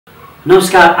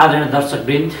नमस्कार आदरणीय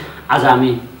दर्शकवृन्द, आज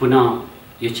हामी पुनः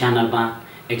यो च्यानलमा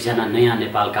एकजना नयाँ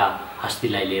नेपालका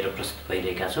हस्तीलाई लिएर प्रस्तुत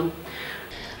भइरहेका छौँ।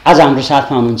 आज हाम्रो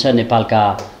साथमा हुनुहुन्छ नेपालका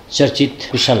चर्चित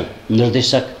कुशल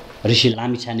निर्देशक ऋषि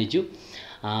लामिछानेज्यू।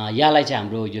 यहाँलाई चाहिँ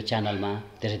हाम्रो यो च्यानलमा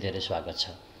धेरै धेरै स्वागत छ।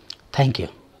 Thank you.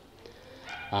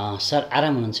 सर,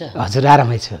 आराम हुनुहुन्छ? हजुर,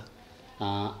 आरामै छु।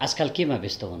 आजकल केमा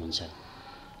व्यस्त हुनुहुन्छ?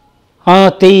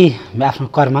 त्यही आफ्नो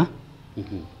कर्म,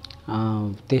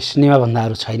 त्यही सिनेमाभन्दा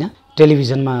अरू छैन।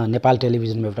 टेलिभिजनमा, नेपाल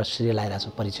टेलिभिजनमा एउटा सिरियल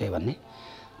आइरहेको छ परिचय भन्ने,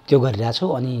 त्यो गरिरहेको छु।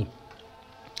 अनि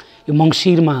यो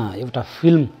मङ्सिरमा एउटा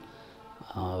फिल्म,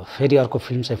 फेरि अर्को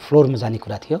फिल्म चाहिँ फ्लोरमा जाने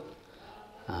कुरा थियो।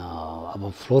 अब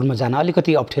फ्लोरमा जान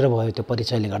अलिकति अप्ठ्यारो भयो त्यो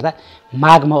परिचयले गर्दा।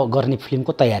 माघमा गर्ने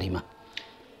फिल्मको तयारीमा।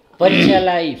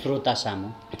 परिचयलाई श्रोता सामु,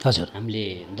 हजुर,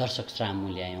 हामीले दर्शक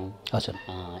सामु ल्यायौँ। हजुर,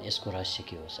 यसको रहस्य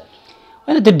के हो सर?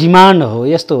 होइन, त्यो डिमान्ड हो।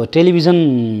 यस्तो हो, टेलिभिजन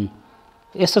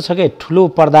यस्तो छ कि ठुलो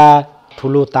पर्दा,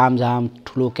 ठुलो तामझाम,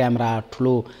 ठुलो क्यामेरा,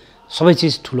 ठुलो सबै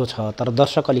चिज ठुलो छ, तर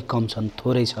दर्शक अलिक कम छन्,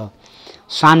 थोरै छ।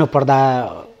 सानो पर्दा,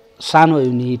 सानो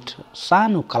युनिट,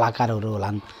 सानो कलाकारहरू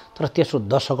होलान्, तर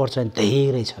त्यसको दर्शकहरू चाहिँ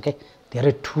धेरै छ क्या,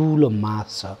 धेरै ठुलो मास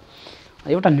छ।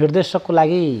 एउटा निर्देशकको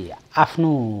लागि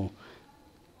आफ्नो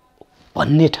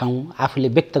भन्ने ठाउँ, आफूले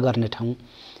व्यक्त गर्ने ठाउँ,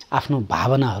 आफ्नो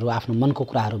भावनाहरू, आफ्नो मनको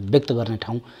कुराहरू व्यक्त गर्ने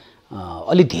ठाउँ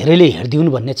अलि धेरैले हेरिदिउन्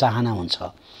भन्ने चाहना हुन्छ।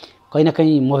 कहीँ न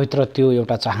कहीँ मभित्र त्यो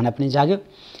एउटा चाहना पनि जाग्यो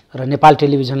र नेपाल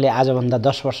टेलिभिजनले आजभन्दा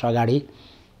 10 वर्ष अगाडि,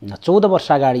 14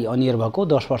 वर्ष अगाडि अनियर भएको,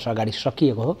 10 वर्ष अगाडि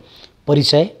सकिएको हो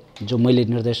परिचय, जो मैले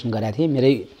निर्देशन गरेको थिएँ,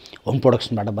 मेरै होम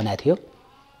प्रोडक्सनबाट बनाएको थियो।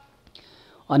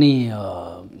 अनि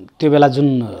त्यो बेला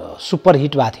जुन सुपर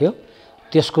हिट भएको थियो,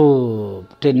 त्यसको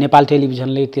नेपाल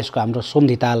टेलिभिजनले त्यसको हाम्रो सोम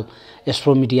धिताल,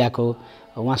 एस्ट्रो मिडियाको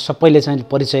उहाँ सबैले चाहिँ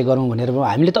परिचय गरौँ भनेर,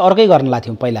 हामीले त अर्कै गर्न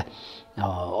लाग्थ्यौँ पहिला,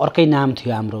 अर्कै नाम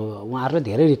थियो हाम्रो। उहाँहरूले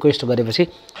धेरै रिक्वेस्ट गरेपछि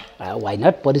वाइ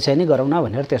नट परिचय नै गरौँ न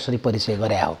भनेर त्यसरी परिचय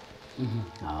गरे हो।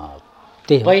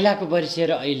 त्यही पहिलाको परिचय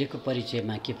र अहिलेको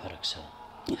परिचयमा के फरक छ?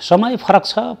 समय फरक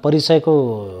छ, परिचयको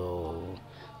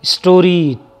स्टोरी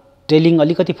टेलिङ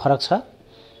अलिकति फरक छ।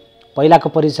 पहिलाको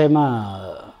परिचयमा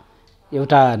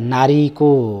एउटा नारीको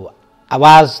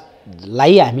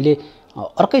आवाजलाई हामीले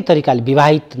अर्कै तरिकाले,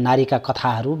 विवाहित नारीका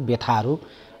कथाहरू, व्यथाहरू,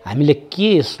 हामीले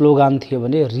के स्लोगन थियो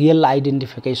भने real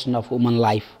identification of woman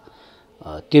life,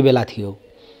 त्यो बेला थियो।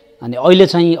 अनि अहिले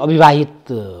चाहिँ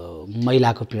अविवाहित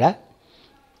महिलाको पीडा,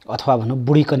 अथवा भनौँ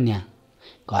बुढी कन्या,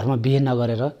 घरमा बिहे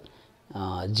नगरेर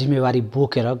जिम्मेवारी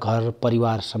बोकेर घर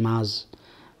परिवार समाज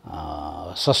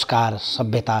संस्कार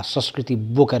सभ्यता संस्कृति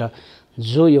बोकेर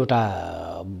जो एउटा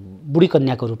बुढी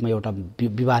कन्याको रूपमा एउटा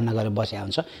विवाह नगरेर बसेको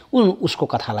हुन्छ, उसको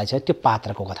कथालाई चाहिँ, त्यो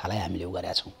पात्रको कथालाई हामीले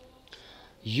गरेका छौँ।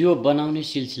 यो बनाउने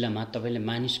सिलसिलामा तपाईँले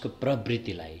मानिसको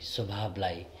प्रवृत्तिलाई,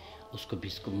 स्वभावलाई, उसको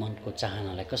बिचको मनको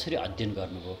चाहनालाई कसरी अध्ययन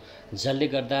गर्नुभयो, जसले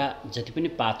गर्दा जति पनि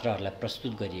पात्रहरूलाई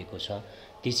प्रस्तुत गरिएको छ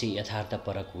ती चाहिँ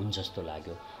यथार्थपरक हुन् जस्तो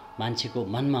लाग्यो? मान्छेको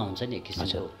मनमा हुन्छ नि एक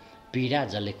किसिमको पीडा,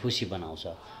 जसले खुसी बनाउँछ,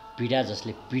 पीडा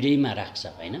जसले पीडैमा राख्छ,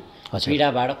 होइन?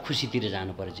 पीडाबाट खुसीतिर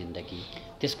जानु पर्यो जिन्दगी,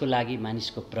 त्यसको लागि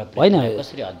मानिसको प्रवृत्ति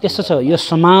कसरी अध्ययन? यस्तो छ, यो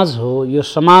समाज हो, यो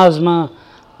समाजमा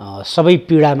सबै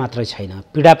पीडा मात्रै छैन,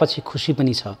 पीडापछि खुसी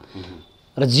पनि छ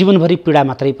र जीवनभरि पीडा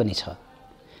मात्रै पनि छ।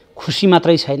 खुसी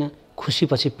मात्रै छैन,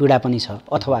 खुसीपछि पीडा पनि छ,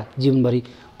 अथवा जीवनभरि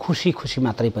खुसी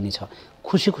मात्रै पनि छ।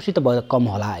 खुसी त कम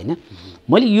होला, होइन?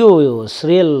 मैले यो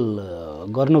सिरियल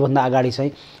गर्नुभन्दा अगाडि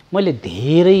चाहिँ मैले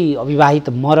धेरै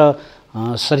अविवाहित, म र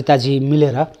सरिताजी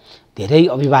मिलेर धेरै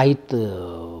अविवाहित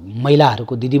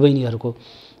महिलाहरूको, दिदीबहिनीहरूको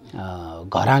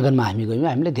घर आँगनमा हामी गयौँ,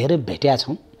 हामीले धेरै भेटेका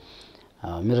छौँ।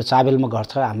 मेरो चाबेलमा घर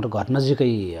छ, हाम्रो घर नजिकै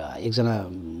एकजना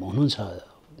हुनुहुन्छ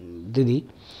दिदी,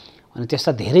 अनि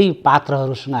त्यस्ता धेरै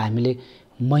पात्रहरूसँग हामीले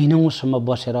महिनौसम्म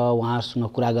बसेर उहाँहरूसँग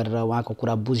कुरा गरेर, उहाँको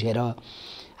कुरा बुझेर,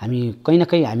 हामी कहीँ न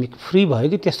कहीँ हामी फ्री भयो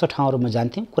कि त्यस्तो ठाउँहरूमा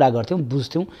जान्थ्यौँ, कुरा गर्थ्यौँ,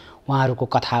 बुझ्थ्यौँ उहाँहरूको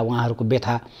कथा, उहाँहरूको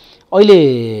व्यथा। अहिले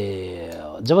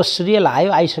जब सिरियल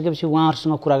आइसकेपछि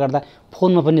उहाँहरूसँग कुरा गर्दा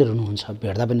फोनमा पनि रुनुहुन्छ,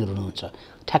 भेट्दा पनि रुनुहुन्छ।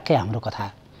 ठ्याक्कै हाम्रो कथा,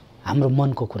 हाम्रो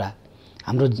मनको कुरा,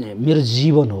 मेरो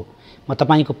जीवन हो। म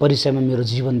तपाईँको परिचयमा मेरो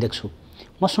जीवन देख्छु,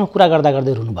 मसँग कुरा गर्दा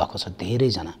गर्दै रुनुभएको छ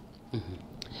धेरैजना।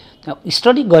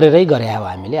 स्टडी गरेरै गरे हो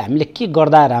हामीले के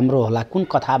गर्दा राम्रो होला, कुन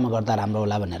कथामा गर्दा राम्रो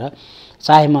होला भनेर,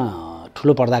 चाहे म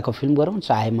ठुलो पर्दाको फिल्म गरौँ,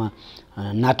 चाहे म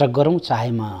नाटक गरौँ,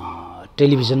 चाहे म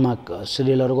टेलिभिजनमा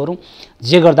सिरियलहरू गरौँ,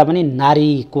 जे गर्दा पनि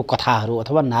नारीको कथाहरू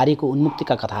अथवा नारीको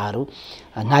उन्मुक्तिका कथाहरू,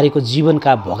 नारीको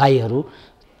जीवनका भोगाईहरू,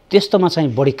 त्यस्तोमा चाहिँ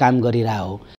बढी काम गरिरहेको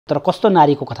हो। तर कस्तो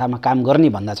नारीको कथामा काम गर्ने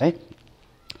भन्दा चाहिँ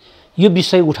यो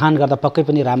विषय उठान गर्दा पक्कै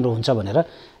पनि राम्रो हुन्छ भनेर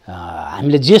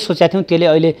हामीले जे सोचेका थियौँ त्यसले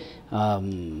अहिले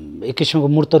एक किसिमको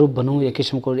मूर्त रूप भनौँ, एक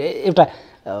किसिमको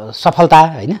एउटा सफलता,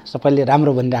 होइन? सबैले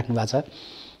राम्रो भनिराख्नु भएको छ।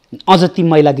 अझ ती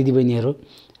महिला दिदीबहिनीहरू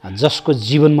जसको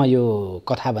जीवनमा यो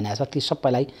कथा बनाएको छ ती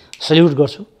सबैलाई सल्युट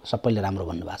गर्छु। सबैले राम्रो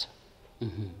भन्नुभएको छ।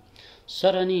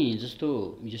 सर अनि जस्तो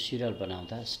यो सिरियल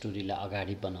बनाउँदा स्टोरीलाई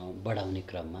अगाडि बढाउने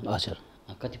क्रममा हजुर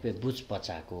कतिपय बुझ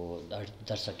पचाएको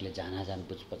दर्शकले जान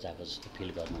बुझ पचाएको जस्तो फिल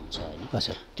गर्नुहुन्छ होइन?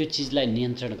 हजुर त्यो चिजलाई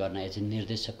नियन्त्रण गर्न एज ए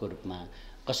निर्देशकको रूपमा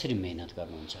कसरी मेहनत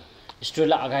गर्नुहुन्छ?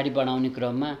 स्टोरीलाई अगाडि बढाउने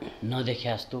क्रममा नदेखे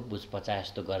जस्तो बुझ पचाए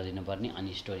जस्तो गरिदिनु पर्ने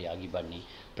अनि स्टोरी अघि बढ्ने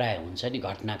प्राय हुन्छ नि,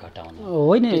 घटना घटाउने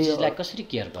होइन, त्यो चिजलाई कसरी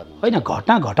केयर गर्नु? होइन,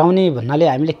 घटना घटाउने भन्नाले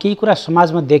हामीले केही कुरा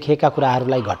समाजमा देखेका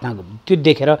कुराहरूलाई घटना त्यो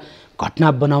देखेर घटना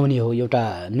बनाउने हो एउटा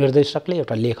निर्देशकले,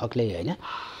 एउटा लेखकले होइन।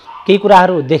 केही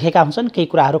कुराहरू देखेका हुन्छन्, केही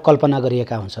कुराहरू कल्पना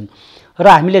गरिएका हुन्छन् र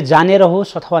हामीले जानेर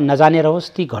होस् अथवा नजानेर होस्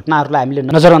ती घटनाहरूलाई हामीले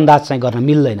नजरअन्दाज चाहिँ गर्न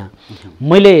मिल्दैन।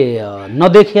 मैले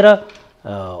नदेखेर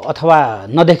अथवा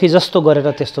नदेखे जस्तो गरेर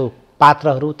त्यस्तो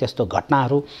पात्रहरू, त्यस्तो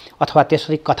घटनाहरू अथवा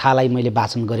त्यसरी कथालाई मैले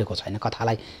वाचन गरेको छैन,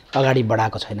 कथालाई अगाडि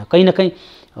बढाएको छैन। कहीँ न कहीँ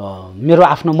मेरो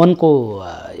आफ्नो मनको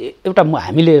एउटा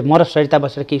हामीले म र सरिता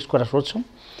बसेर केही कुरा सोच्छौँ,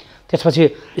 त्यसपछि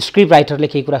स्क्रिप्ट राइटरले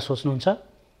केही कुरा सोच्नुहुन्छ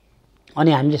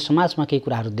अनि हामीले समाजमा केही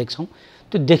कुराहरू देख्छौँ।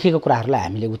 त्यो देखेको कुराहरूलाई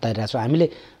हामीले उतारिरहेछौँ। हामीले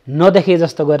नदेखे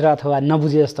जस्तो गरेर अथवा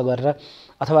नबुझे जस्तो गरेर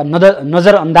अथवा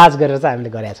नजरअन्दाज गरेर चाहिँ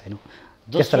हामीले गरेका छैनौँ।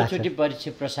 दोस्रोचोटि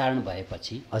परिचय प्रसारण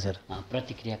भएपछि हजुर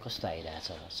प्रतिक्रिया कस्तो आइरहेछ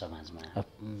समाजमा?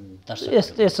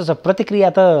 यस्तो छ, प्रतिक्रिया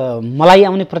त मलाई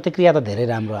आउने प्रतिक्रिया त धेरै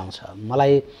राम्रो आउँछ।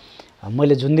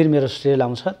 मैले जुन दिन मेरो सिरियल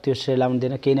आउँछ त्यो सिरियल आउने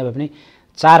दिन केही नभए पनि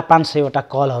 400-500वटा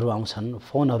कलहरू आउँछन्,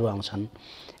 फोनहरू आउँछन्,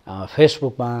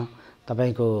 फेसबुकमा,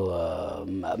 तपाईँको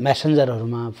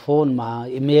मेसेन्जरहरूमा, फोनमा,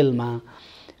 इमेलमा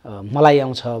मलाई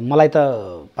आउँछ। मलाई त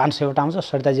 500वटा आउँछ,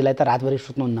 सरिताजीलाई त रातभरि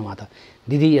सुत्नुहुन्नमा त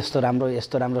दिदी यस्तो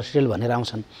राम्रो सिरियल भनेर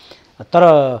आउँछन्। तर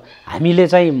हामीले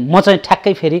चाहिँ म चाहिँ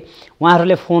ठ्याक्कै फेरि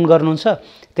उहाँहरूले फोन गर्नुहुन्छ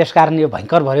त्यसकारण यो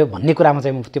भयङ्कर भयो भन्ने कुरामा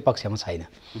चाहिँ म त्यो पक्षमा छैन।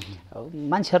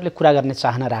 मान्छेहरूले कुरा गर्ने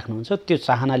चाहना राख्नुहुन्छ, त्यो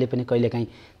चाहनाले पनि कहिलेकाहीँ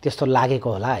त्यस्तो लागेको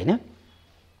होला होइन।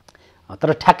 तर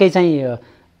ठ्याक्कै चाहिँ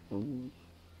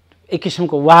एक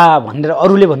किसिमको वाह भनेर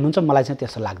अरूले भन्नुहुन्छ, मलाई चाहिँ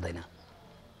त्यस्तो लाग्दैन।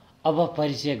 अब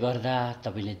परिचय गर्दा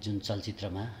तपाईँले जुन चलचित्र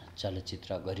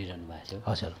गरिरहनु भएको थियो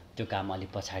हजुर त्यो काम अलि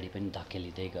पछाडि पनि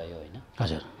धकेलिँदै गयो होइन?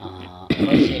 हजुर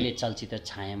परिचयले चलचित्र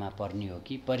छायामा पर्ने हो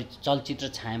कि चलचित्र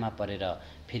छायामा परेर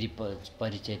फेरि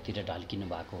परिचयतिर ढल्किनु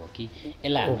भएको हो कि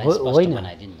यसलाई हामीलाई स्पष्ट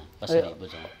बनाइदिनु न, कसरी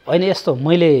बुझौँ? होइन, यस्तो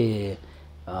मैले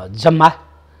जम्मा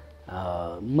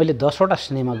 10वटा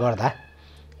सिनेमा गर्दा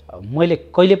मैले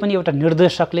कहिले पनि एउटा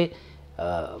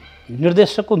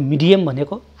निर्देशकको मिडियम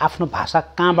भनेको आफ्नो भाषा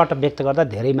कहाँबाट व्यक्त गर्दा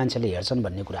धेरै मान्छेले हेर्छन्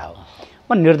भन्ने कुरा हो।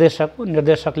 म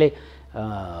निर्देशकले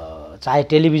चाहे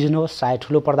टेलिभिजन होस्, चाहे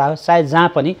ठुलो पर्दा होस्, चाहे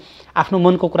जहाँ पनि आफ्नो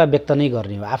मनको कुरा व्यक्त नै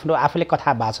गर्ने हो, आफूले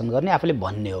कथा वाचन गर्ने, आफूले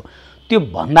भन्ने हो। त्यो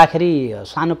भन्दाखेरि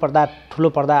सानो पर्दा, ठुलो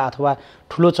पर्दा अथवा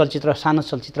ठुलो चलचित्र, सानो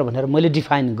चलचित्र भनेर मैले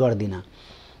डिफाइन गर्दिनँ।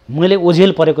 मैले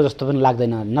ओझेल परेको जस्तो पनि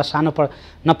लाग्दैन।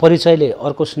 न परिचयले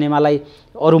अर्को सिनेमालाई,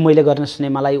 अरू मैले गर्ने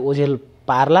सिनेमालाई ओझेल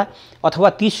पार्ला अथवा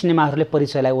ती सिनेमाहरूले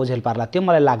परिचयलाई ओझेल पार्ला, त्यो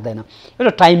मलाई लाग्दैन। एउटा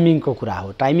टाइमिङको कुरा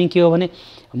हो। टाइमिङ के हो भने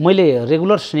मैले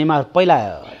रेगुलर सिनेमाहरू पहिला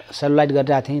सेलुलाइट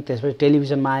गरिरहेको थिएँ, त्यसपछि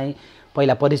टेलिभिजनमा आएँ,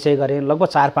 पहिला परिचय गरेँ, लगभग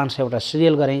 400-500वटा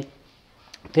सिरियल गरेँ,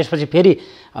 त्यसपछि फेरि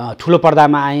ठुलो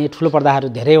पर्दामा आएँ, ठुलो पर्दाहरू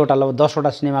धेरैवटा लगभग 10वटा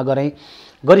सिनेमा गरेँ,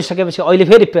 गरिसकेपछि अहिले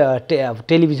फेरि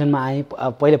टेलिभिजनमा आएँ,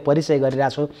 पहिले परिचय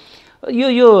गरिरहेको छु।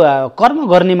 यो कर्म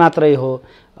गर्ने मात्रै हो,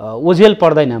 ओझेल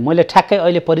पर्दैन। मैले ठ्याक्कै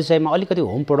अहिले परिचयमा अलिकति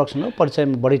होम प्रोडक्सन हो,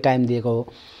 परिचयमा बढी टाइम दिएको हो।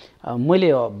 मैले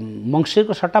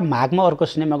मङ्सिरको सट्टा माघमा अर्को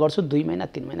सिनेमा गर्छु, 2 महिना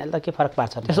 3 महिनाले त के फरक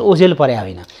पार्छ, त्यसो ओझेल परे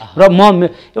होइन। र म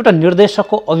एउटा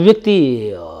निर्देशकको अभिव्यक्ति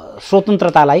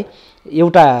स्वतन्त्रतालाई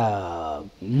एउटा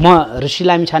म ऋषि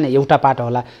लामिछाने एउटा पाटो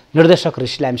होला, निर्देशक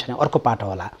ऋषि लामिछाने अर्को पाटो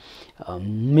होला।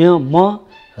 म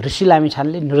ऋषि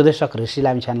लामिछानेले निर्देशक ऋषि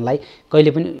लामिछानेलाई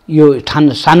कहिले पनि यो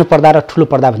सानो पर्दा र ठुलो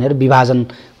पर्दा भनेर विभाजन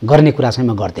गर्ने कुरा चाहिँ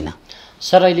म गर्दिनँ।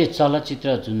 सर अहिले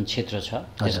चलचित्र जुन क्षेत्र छ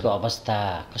त्यसको अवस्था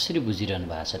कसरी बुझिरहनु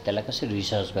भएको छ, त्यसलाई कसरी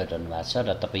रिसर्च गरिरहनु भएको छ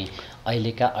र तपाईँ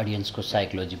अहिलेका अडियन्सको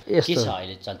साइकोलोजी के छ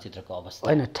अहिले चलचित्रको अवस्था?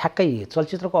 होइन, ठ्याक्कै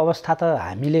चलचित्रको अवस्था त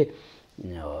हामीले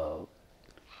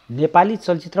नेपाली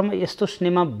चलचित्रमा यस्तो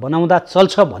सिनेमा बनाउँदा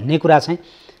चल्छ भन्ने कुरा चाहिँ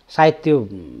सायद त्यो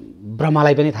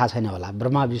ब्रह्मालाई पनि थाहा छैन होला,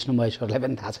 ब्रह्मा विष्णु महेश्वरलाई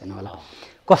पनि थाहा छैन होला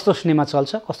कस्तो सिनेमा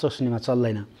चल्छ, कस्तो सिनेमा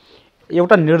चल्दैन।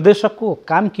 एउटा निर्देशकको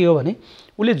काम के हो भने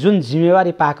उसले जुन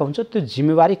जिम्मेवारी पाएको हुन्छ त्यो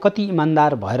जिम्मेवारी कति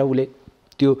इमान्दार भएर उसले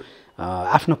त्यो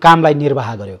आफ्नो कामलाई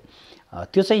निर्वाह गर्यो,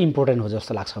 त्यो चाहिँ इम्पोर्टेन्ट हो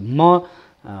जस्तो लाग्छ।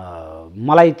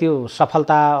 मलाई त्यो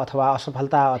सफलता अथवा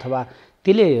असफलता अथवा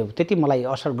त्यसले त्यति मलाई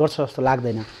असर गर्छ जस्तो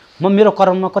लाग्दैन। मेरो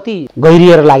कर्ममा कति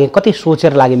गहिरिएर लागे, कति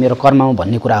सोचेर लागे मेरो कर्ममा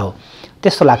भन्ने कुरा हो,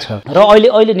 त्यस्तो लाग्छ। र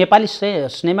अहिले नेपाली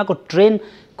सिनेमाको ट्रेन्ड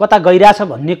कता गइरहेछ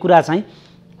भन्ने कुरा चाहिँ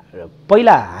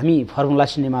पहिला हामी फर्मुला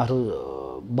सिनेमाहरू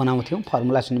बनाउँथ्यौँ,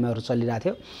 फर्मुला सिनेमाहरू चलिरहेको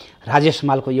थियो। राजेश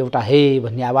हमालको एउटा हे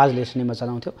भन्ने आवाजले सिनेमा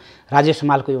चलाउँथ्यो। राजेश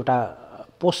हमालको एउटा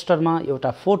पोस्टरमा एउटा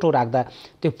फोटो राख्दा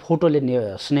त्यो फोटोले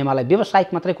सिनेमालाई व्यावसायिक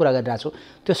मात्रै कुरा गरिरहेको छु,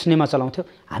 त्यो सिनेमा चलाउँथ्यो।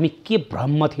 हामी के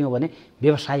भ्रममा थियौँ भने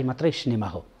व्यवसाय मात्रै सिनेमा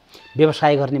हो,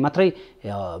 व्यवसाय गर्ने मात्रै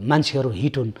मान्छेहरू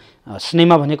हिट हुन्,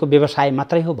 सिनेमा भनेको व्यवसाय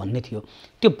मात्रै हो भन्ने थियो।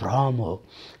 त्यो भ्रम हो।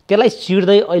 त्यसलाई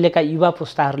चिर्दै अहिलेका युवा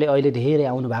पुस्ताहरूले अहिले धेरै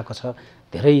आउनु भएको छ,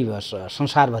 धेरै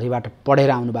संसारभरिबाट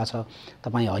पढेर आउनु भएको छ।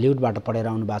 तपाईँ हलिउडबाट पढेर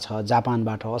आउनु भएको छ,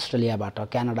 जापानबाट,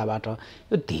 अस्ट्रेलियाबाट, क्यानाडाबाट,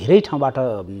 यो धेरै ठाउँबाट,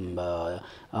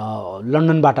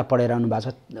 लन्डनबाट पढेर आउनु भएको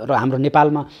छ। र हाम्रो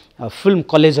नेपालमा फिल्म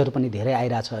कलेजहरू पनि धेरै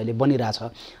आइरहेछ, अहिले बनिरहेछ,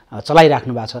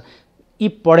 चलाइराख्नु भएको छ। यी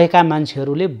पढेका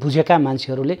मान्छेहरूले, बुझेका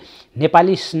मान्छेहरूले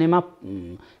नेपाली सिनेमा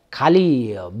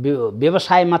खालि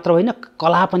व्यवसाय मात्र होइन,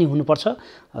 कला पनि हुनुपर्छ,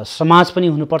 समाज पनि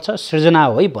हुनुपर्छ, सृजना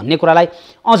हो है भन्ने कुरालाई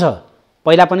अझ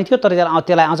पहिला पनि थियो, तर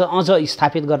त्यसलाई अझ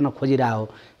स्थापित गर्न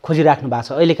खोजिराख्नु भएको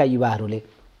छ अहिलेका युवाहरूले।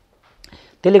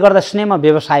 त्यसले गर्दा सिनेमा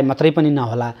व्यवसाय मात्रै पनि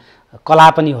नहोला, कला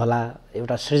पनि होला,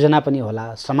 एउटा सृजना पनि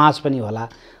होला, समाज पनि होला,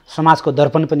 समाजको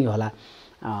दर्पण पनि होला।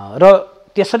 र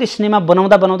त्यसरी सिनेमा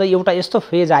बनाउँदा बनाउँदा एउटा यस्तो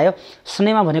फेज आयो,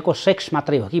 सिनेमा भनेको सेक्स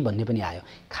मात्रै हो कि भन्ने पनि आयो।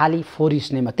 खालि फोरी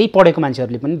सिनेमा, त्यही पढेको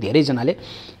मान्छेहरूले पनि धेरैजनाले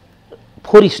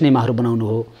फोरी सिनेमाहरू बनाउनु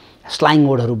हो, स्लाइङ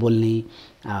वर्डहरू बोल्ने,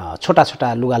 छोटा छोटा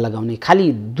लुगा लगाउने,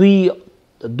 खालि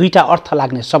दुईटा अर्थ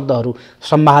लाग्ने शब्दहरू,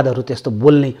 संवादहरू त्यस्तो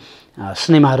बोल्ने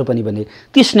सिनेमाहरू पनि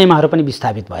बने। ती सिनेमाहरू पनि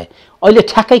विस्थापित भए। अहिले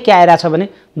ठ्याक्कै के आइरहेछ भने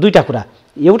दुईटा कुरा,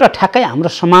 एउटा ठ्याक्कै हाम्रो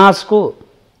समाजको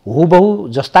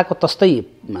हुबहु जस्ताको तस्तै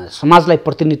समाजलाई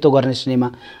प्रतिनिधित्व गर्ने सिनेमा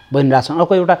बनिरहेछ,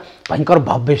 अर्को एउटा भयङ्कर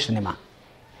भव्य सिनेमा।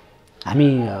 हामी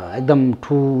एकदम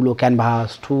ठुलो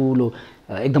क्यानभास, ठुलो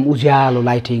एकदम उज्यालो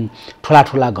लाइटिङ, ठुला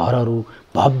ठुला घरहरू,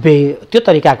 भव्य त्यो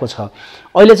तरिकाको छ।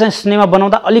 अहिले चाहिँ सिनेमा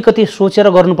बनाउँदा अलिकति सोचेर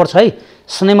गर्नुपर्छ है।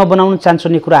 सिनेमा बनाउनु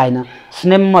चान्चुने कुरा होइन,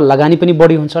 सिनेमामा लगानी पनि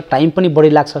बढी हुन्छ, टाइम पनि बढी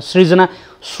लाग्छ, सृजना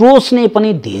सोच्ने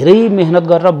पनि धेरै मेहनत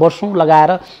गरेर वर्षौँ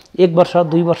लगाएर 1 वर्ष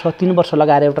 2 वर्ष 3 वर्ष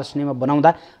लगाएर एउटा सिनेमा बनाउँदा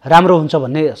राम्रो हुन्छ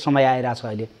भन्ने समय आइरहेछ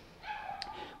अहिले।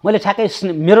 मैले ठ्याक्कै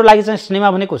मेरो लागि चाहिँ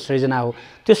सिनेमा भनेको सृजना हो।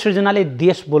 त्यो सृजनाले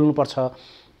देश बोल्नुपर्छ,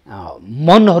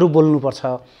 मनहरू बोल्नुपर्छ,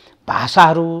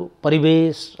 भाषाहरू,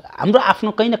 परिवेश, हाम्रो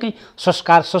आफ्नो कहीँ न कहीँ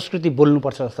संस्कार संस्कृति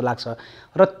बोल्नुपर्छ जस्तो लाग्छ।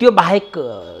 र त्यो बाहेक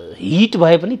हिट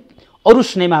भए पनि अरू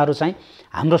सिनेमाहरू चाहिँ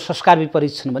हाम्रो संस्कार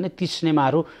विपरीत छन् भने ती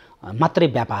सिनेमाहरू मात्रै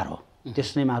व्यापार हो, त्यो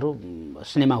सिनेमाहरू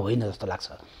सिनेमा होइन जस्तो लाग्छ।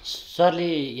 सरले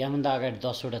यहाँभन्दा अगाडि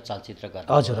 10 वटा चलचित्र गर्नु,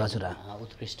 हजुर हजुर,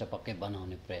 उत्कृष्ट पक्कै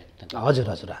बनाउने प्रयत्न, हजुर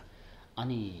हजुर,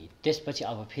 अनि त्यसपछि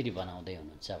अब फेरि बनाउँदै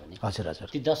हुनुहुन्छ भने हजुर हजुर,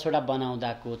 ती 10 वटा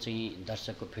बनाउँदाको चाहिँ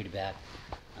दर्शकको फिडब्याक,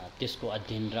 त्यसको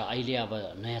अध्ययन र अहिले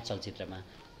अब नयाँ चलचित्रमा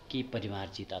के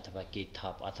परिमार्जित अथवा केही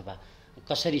थप अथवा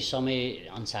कसरी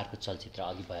समय अनुसारको चलचित्र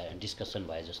अघि भए डिस्कसन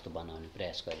भए जस्तो बनाउने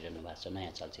प्रयास गरिरहनु भएको छ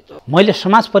नयाँ चलचित्र? मैले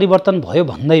समाज परिवर्तन भयो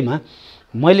भन्दैमा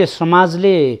मैले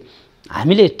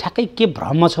हामीले ठ्याक्कै के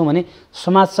भ्रममा छौँ भने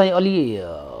समाज चाहिँ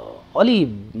अलि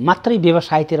मात्रै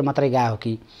व्यवसायतिर मात्रै गयो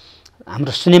कि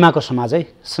हाम्रो सिनेमाको समाज है,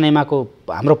 सिनेमाको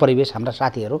हाम्रो परिवेश, हाम्रा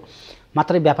साथीहरू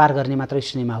मात्रै व्यापार गर्ने मात्रै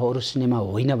सिनेमा हो, अरू सिनेमा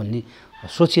होइन भन्ने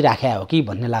सोचिराख्या हो कि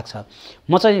भन्ने लाग्छ।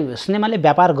 म चाहिँ सिनेमाले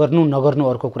व्यापार गर्नु नगर्नु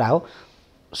अर्को कुरा हो।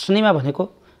 सिनेमा भनेको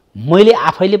मैले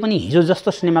आफैले पनि हिजो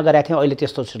जस्तो सिनेमा गरेको थिएँ अहिले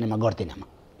त्यस्तो सिनेमा गर्दिनँ। म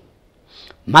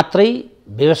मात्रै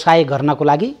व्यवसाय गर्नको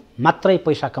लागि, मात्रै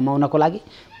पैसा कमाउनको लागि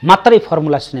मात्रै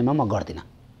फर्मुला सिनेमा म गर्दिनँ।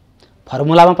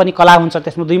 फर्मुलामा पनि कला हुन्छ,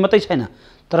 त्यसमा दुई मात्रै छैन,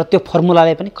 तर त्यो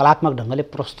फर्मुलालाई पनि कलात्मक ढङ्गले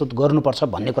प्रस्तुत गर्नुपर्छ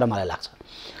भन्ने कुरा मलाई लाग्छ।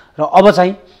 र अब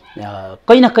चाहिँ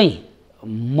कहीँ न कहीँ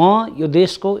म यो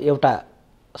देशको एउटा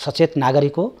सचेत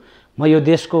नागरिक हो, म यो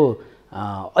देशको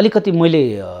अलिकति मैले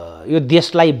यो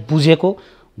देशलाई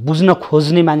बुझ्न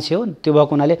खोज्ने मान्छे हो। त्यो भएको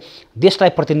हुनाले देशलाई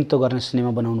प्रतिनिधित्व गर्ने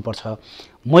सिनेमा बनाउनुपर्छ।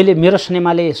 मेरो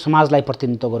सिनेमाले समाजलाई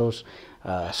प्रतिनिधित्व गरोस्,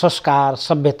 संस्कार,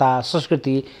 सभ्यता,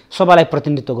 संस्कृति सबैलाई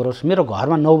प्रतिनिधित्व गरोस्। मेरो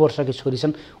घरमा 9 वर्षकी छोरी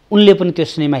छन्, उनले पनि त्यो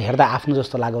सिनेमा हेर्दा आफ्नो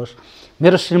जस्तो लागोस्।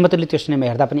 मेरो श्रीमतीले त्यो सिनेमा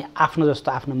हेर्दा पनि आफ्नो जस्तो,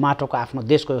 आफ्नो माटोको, आफ्नो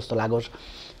देशको जस्तो लागोस्।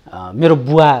 मेरो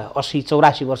बुवा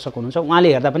 80-84 वर्षको हुनुहुन्छ,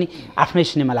 उहाँले हेर्दा पनि आफ्नै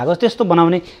सिनेमा लागोस्, त्यस्तो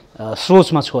बनाउने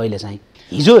सोचमा छु अहिले चाहिँ।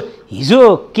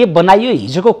 हिजो के बनाइयो,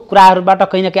 हिजोको कुराहरूबाट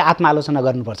कहीँ न कहीँ आत्मआलोचना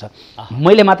गर्नुपर्छ।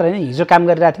 मैले मात्र होइन, हिजो काम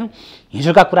गरिरहेको थियौँ,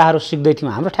 हिजोका कुराहरू सिक्दै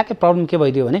थियौँ। हाम्रो ठ्याक्कै प्रब्लम के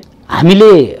भइदियो भने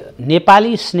हामीले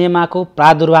नेपाली सिनेमाको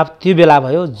प्रादुर्भाव त्यो बेला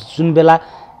भयो जुन बेला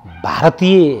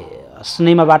भारतीय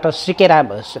सिनेमाबाट सिकेर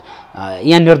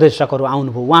यहाँ निर्देशकहरू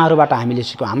आउनुभयो, उहाँहरूबाट हामीले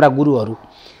सिक्यौँ। हाम्रा गुरुहरू,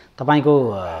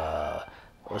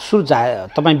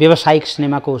 तपाईँ व्यावसायिक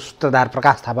सिनेमाको सूत्रधार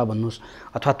प्रकाश थापा भन्नुहोस्,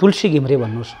 अथवा तुलसी घिम्रे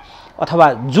भन्नुहोस्,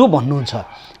 अथवा जो भन्नुहुन्छ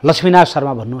लक्ष्मीनाथ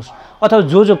शर्मा भन्नुहोस्, अथवा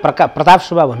जो प्रताप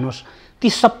सुब्बा भन्नुहोस्, ती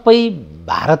सबै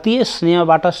भारतीय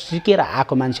सिनेमाबाट सिकेर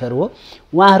आएको मान्छेहरू हो।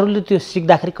 उहाँहरूले त्यो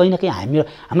सिक्दाखेरि कहीँ न कहीँ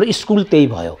हाम्रो स्कुल त्यही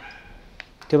भयो।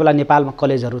 त्यो बेला नेपालमा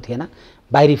कलेजहरू थिएन,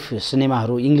 बाहिरी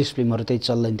सिनेमाहरू इङ्ग्लिस फिल्महरू त्यही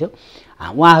चल्दैन थियो।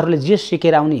 उहाँहरूले जे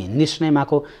सिकेर आउने हिन्दी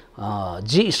सिनेमाको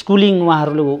जे स्कुलिङ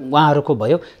उहाँहरूको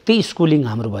भयो त्यही स्कुलिङ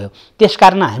हाम्रो भयो।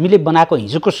 त्यसकारण हामीले बनाएको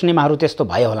हिजोको सिनेमाहरू त्यस्तो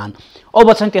भयो होलान्।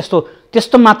 अब चाहिँ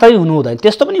त्यस्तो मात्रै हुनु हुँदैन,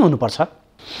 त्यस्तो पनि हुनुपर्छ।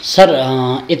 सर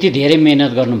यति धेरै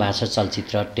मेहनत गर्नुभएको छ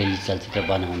चलचित्र टेलिचलचित्र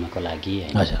बनाउनको लागि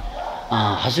हैन? हजुर।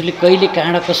 हजुरले कहिले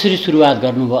कहाँ कसरी सुरुवात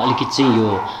गर्नुभयो अलिकति चाहिँ यो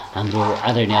हाम्रो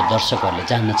आदरणीय दर्शकहरूले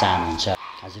जान्न चाहनुहुन्छ।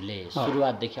 हजुरले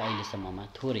सुरुवातदेखि अहिलेसम्ममा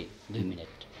थोरै 2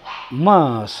 मिनेट। म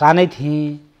सानै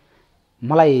थिएँ,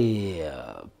 मलाई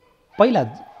पहिला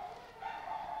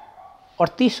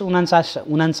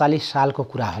 38-39 सालको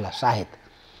कुरा होला सायद।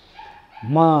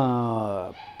 म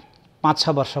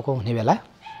 5-6 वर्षको हुने बेला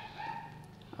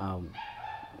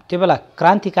त्यो बेला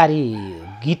क्रान्तिकारी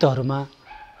गीतहरूमा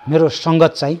मेरो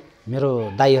सङ्गत चाहिँ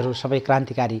मेरो दाइहरू सबै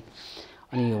क्रान्तिकारी,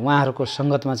 अनि उहाँहरूको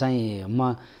सङ्गतमा चाहिँ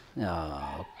म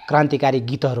क्रान्तिकारी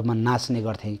गीतहरूमा नाच्ने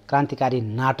गर्थेँ। क्रान्तिकारी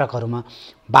नाटकहरूमा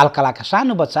बालकलाका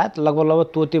सानो बच्चा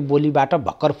लगभग तोते बोलीबाट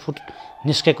भर्खर फुट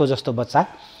निस्केको जस्तो बच्चा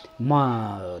म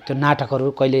त्यो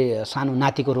नाटकहरू कहिले सानो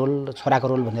नातिको रोल छोराको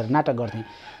रोल भनेर नाटक गर्थेँ।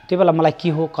 त्यो बेला मलाई के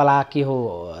हो कला, के हो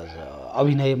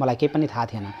अभिनय मलाई केही पनि थाहा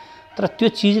थिएन। तर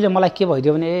त्यो चिजले मलाई के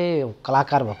भइदियो भने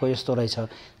कलाकार भएको यस्तो रहेछ,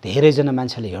 धेरैजना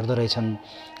मान्छेले हेर्दो रहेछन्,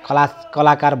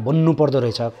 कलाकार बन्नु पर्दो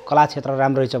रहेछ, कला क्षेत्र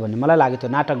राम्रो रहेछ भन्ने मलाई लाग्यो। त्यो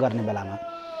नाटक गर्ने बेलामा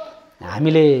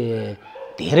हामीले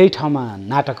धेरै ठाउँमा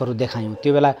नाटकहरू देखायौँ।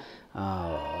 त्यो बेला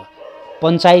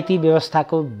पञ्चायती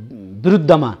व्यवस्थाको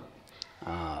विरुद्धमा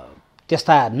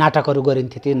त्यस्ता नाटकहरू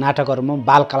गरिन्थे। त्यो नाटकहरूमा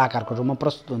बाल कलाकारको रूपमा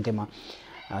प्रस्तुत हुन्थेँ म।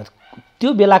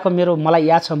 त्यो बेलाको मलाई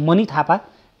याद छ, मणि थापा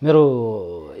मेरो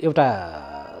एउटा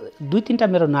 2-3टा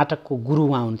मेरो नाटकको गुरु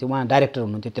उहाँ हुनुहुन्थ्यो, उहाँ डाइरेक्टर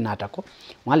हुनुहुन्थ्यो त्यो नाटकको,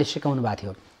 उहाँले सिकाउनु भएको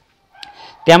थियो।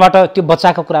 त्यहाँबाट त्यो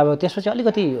बच्चाको कुरा भयो। त्यसपछि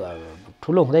अलिकति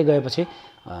ठुलो हुँदै गएपछि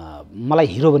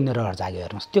मलाई हिरो बन्ने रहर जाग्यो।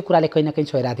 हेर्नुहोस्, त्यो कुराले कहीँ न कहीँ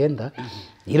छोइरहेको थियो नि त,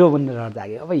 हिरो बन्ने रहर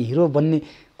जाग्यो। अब हिरो बन्ने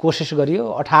कोसिस गरियो,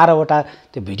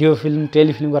 18वटा त्यो भिडियो फिल्म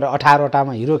टेलिफिल्म गरेर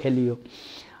 18वटामा हिरो खेलियो,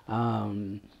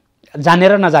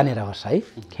 जानेर नजानेर होस् है,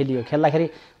 खेलियो।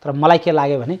 खेल्दाखेरि तर मलाई के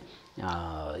लाग्यो भने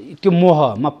त्यो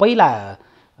मोह म पहिला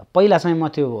चाहिँ म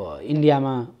त्यो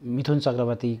इन्डियामा मिथुन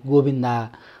चक्रवर्ती, गोविन्दा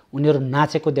उनीहरू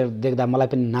नाचेको देख्दा मलाई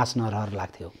पनि नाच्न रहर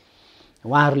लाग्थ्यो।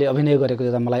 उहाँहरूले अभिनय गरेको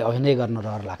देख्दा मलाई अभिनय गर्न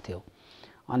रहर लाग्थ्यो।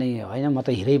 अनि होइन म त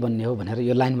हिरै बन्ने हो भनेर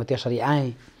यो लाइनमा त्यसरी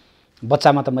आएँ।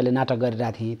 बच्चामा त मैले नाटक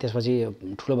गरिरहेको थिएँ। त्यसपछि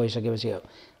ठुलो भइसकेपछि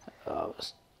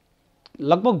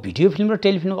लगभग भिडियो फिल्म र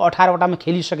टेलिफिल्मको 18वटामा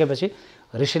खेलिसकेपछि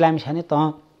ऋषि लामिछाने त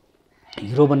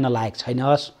हिरो बन्न लायक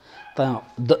छैनस्, त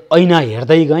ऐना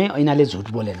हेर्दै गएँ, ऐनाले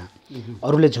झुट बोलेन।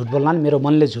 अरूले झुट बोल्लान्, मेरो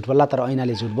मनले झुट बोल्ला, तर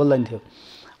ऐनाले झुट बोल्दैन थियो।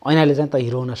 ऐनाले चाहिँ त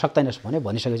हिरो हुन सक्दैनस्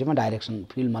भनिसकेपछि म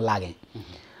डाइरेक्सन फिल्ममा लागेँ।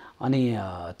 अनि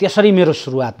त्यसरी मेरो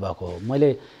सुरुवात भएको हो।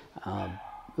 मैले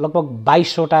लगभग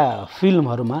 22वटा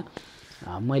फिल्महरूमा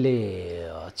मैले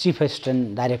चिफ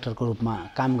एसिस्टेन्ट डाइरेक्टरको रूपमा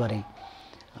काम गरेँ।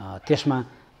 त्यसमा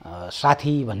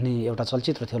साथी भन्ने एउटा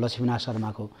चलचित्र थियो लक्ष्मीनाथ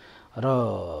शर्माको, र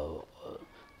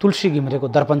तुलसी घिमिरेको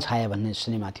दर्पण छाया भन्ने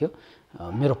सिनेमा थियो।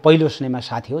 मेरो पहिलो सिनेमा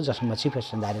साथी हो जसमा म चिफ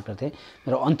एसिस्टेन्ट डाइरेक्टर थिएँ।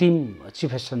 मेरो अन्तिम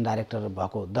चिफ एसिस्टेन्ट डाइरेक्टर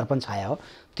भएको दर्पण छाया हो।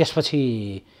 त्यसपछि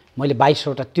मैले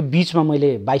 22वटा, त्यो बिचमा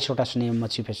मैले 22वटा सिनेमामा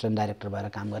चिफ एसिस्टेन्ट डाइरेक्टर भएर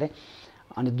काम गरेँ।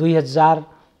 अनि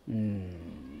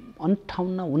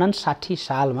 2058-59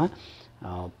 सालमा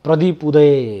प्रदीप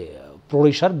उदय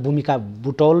प्रोड्युसर, भूमिका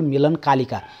बुटौल, मिलन,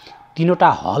 कालिका 3वटा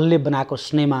हलले बनाएको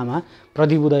सिनेमामा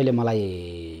प्रदीप उदयले मलाई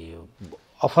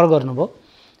अफर गर्नुभयो।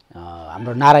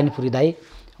 हाम्रो नारायणपुरी दाई,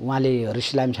 उहाँले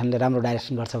ऋषि लामिछानेले राम्रो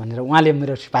डाइरेक्सन गर्छ भनेर उहाँले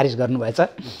मेरो सिफारिस गर्नुभएछ।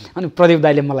 अनि प्रदीप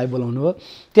दाईले मलाई बोलाउनु भयो।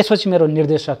 त्यसपछि मेरो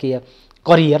निर्देशकीय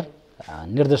करियर,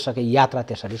 निर्देशकीय यात्रा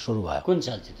त्यसरी सुरु भयो। कुन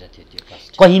चलचित्र थियो त्यो?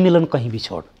 कहीँ मिलन कहीँ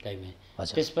बिछोड।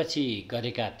 हजुर। त्यसपछि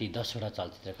गरेका ती 10वटा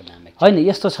चलचित्रको नाम होइन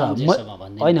यस्तो छ,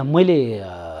 होइन मैले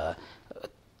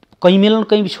कहीँ मिलन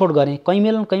कहीँ बिछोड गरेँ। कहीँ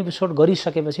मिलन कहीँ बिछोड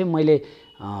गरिसकेपछि मैले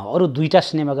अरू 2टा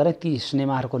सिनेमा गरेँ। ती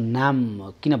सिनेमाहरूको नाम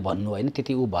किन भन्नु, होइन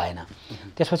त्यति भएन।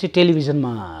 त्यसपछि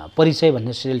टेलिभिजनमा परिचय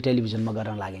भन्ने सिरियल टेलिभिजनमा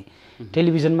गर्न लागेँ।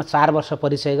 टेलिभिजनमा 4 वर्ष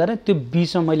परिचय गरेँ। त्यो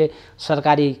बिचमा मैले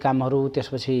सरकारी कामहरू,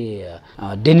 त्यसपछि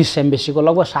डेनिस एम्बेसीको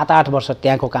लगभग 7-8 वर्ष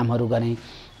त्यहाँको कामहरू गरेँ।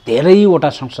 धेरैवटा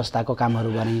सङ्घ संस्थाको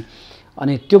कामहरू गरेँ।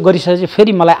 अनि त्यो गरिसकेपछि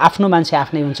फेरि मलाई आफ्नो मान्छे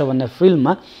आफ्नै हुन्छ भन्ने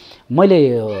फिल्ममा मैले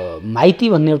माइती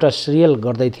भन्ने एउटा सिरियल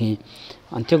गर्दै थिएँ।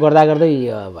 अनि त्यो गर्दा गर्दै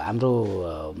हाम्रो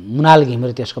मुनाल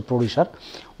घिमिरे त्यसको प्रोड्युसर,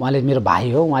 उहाँले मेरो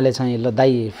भाइ हो, उहाँले चाहिँ ल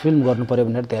दाइ फिल्म गर्नु पऱ्यो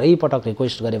भनेर धेरै पटक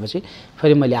रिक्वेस्ट गरेपछि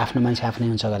फेरि मैले आफ्नो मान्छे आफ्नै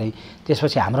हुन्छ गरेँ।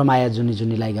 त्यसपछि हाम्रो माया जुनी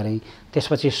जुनीलाई गरेँ।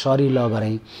 त्यसपछि सरी ल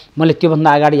गरेँ। मैले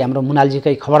त्योभन्दा अगाडि हाम्रो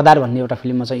मुनालजीकै खबरदार भन्ने एउटा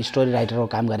फिल्ममा चाहिँ स्टोरी राइटरको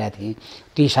काम गरेको थिएँ।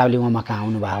 त्यो हिसाबले उहाँ कहाँ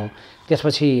आउनुभयो।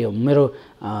 त्यसपछि मेरो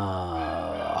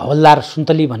हवलदार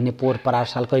सुन्तली भन्ने पोहोर परार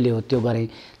साल कहिले हो त्यो गरेँ।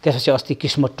 त्यसपछि अस्ति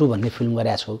किस्मत 2 भन्ने फिल्म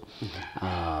गरेको छु।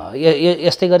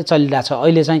 यस्तै गरी चलिरहेछ।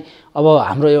 अहिले चाहिँ अब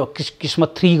हाम्रो यो किस्मत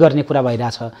 3 गर्ने कुरा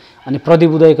भइरहेछ। अनि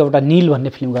प्रदीप उदयको एउटा नील भन्ने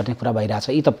फिल्म गर्ने कुरा भइरहेछ।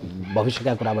 यी त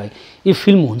भविष्यका कुरा भए। यी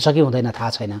फिल्म हुन्छ कि हुँदैन थाहा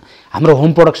छैन। हाम्रो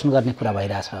होम प्रोडक्सन गर्ने कुरा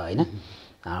भइरहेछ होइन।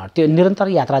 त्यो निरन्तर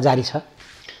यात्रा जारी छ।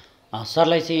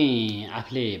 सरलाई चाहिँ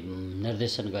आफूले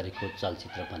निर्देशन गरेको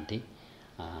चलचित्रपन्थी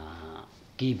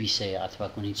केही विषय अथवा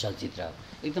कुनै चलचित्र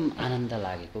एकदम आनन्द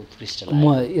लागेको उत्कृष्ट लागेको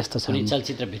म यस्तो छ कुनै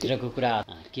चलचित्रभित्रको कुरा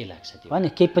के लाग्छ त्यो? होइन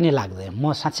केही पनि लाग्दैन।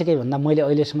 म साँच्चैकै भन्दा मैले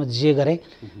अहिलेसम्म जे गरेँ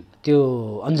त्यो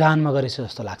अन्जानमा गरेछु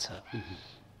जस्तो लाग्छ।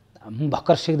 म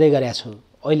भर्खर सिक्दै गरेको छु।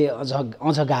 अहिले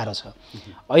अझ गाह्रो छ।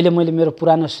 अहिले मैले मेरो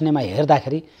पुरानो सिनेमा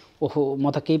हेर्दाखेरि ओहो म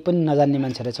त केही पनि नजान्ने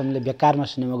मान्छे रहेछ, मैले बेकारमा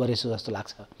सिनेमा गरेछु जस्तो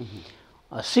लाग्छ।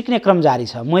 सिक्ने क्रम जारी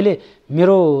छ। मैले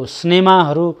मेरो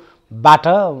सिनेमाहरूबाट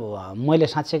मैले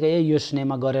साँच्चैकै यो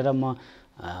सिनेमा गरेर म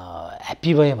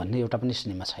ह्याप्पी भएँ भन्ने एउटा पनि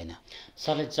सिनेमा छैन।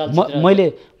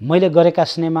 मैले गरेका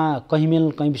सिनेमा कहीँ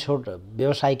मेल कहीँ बिछोड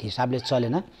व्यावसायिक हिसाबले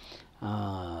चलेन,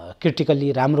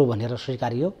 क्रिटिकल्ली राम्रो भनेर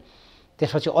स्वीकारियो।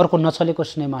 त्यसपछि अर्को नचलेको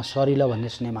सिनेमा सरिलो भन्ने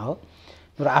सिनेमा हो।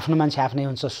 मेरो आफ्नो मान्छे आफ्नै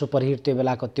हुन्छ सुपरहिट, त्यो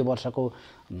बेलाको त्यो वर्षको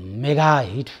मेगा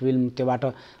हिट फिल्म। त्योबाट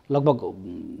लगभग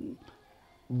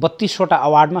 32वटा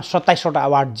अवार्डमा 27वटा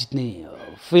अवार्ड जित्ने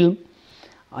फिल्म।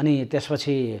 अनि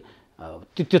त्यसपछि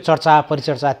त्यो चर्चा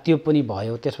परिचर्चा त्यो पनि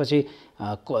भयो। त्यसपछि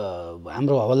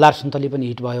हाम्रो हवलदार सुन्तली पनि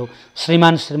हिट भयो।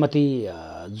 श्रीमान श्रीमती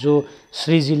जो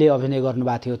श्रीजीले अभिनय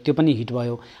गर्नुभएको थियो त्यो पनि हिट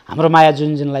भयो। हाम्रो माया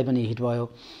जुनजुनलाई पनि हिट भयो।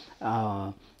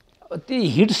 ती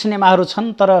हिट सिनेमाहरू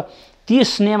छन्, तर ती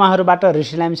सिनेमाहरूबाट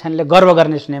ऋषि लामिछानेले गर्व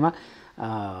गर्ने सिनेमा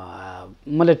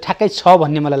मलाई ठ्याक्कै छ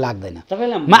भन्ने मलाई लाग्दैन।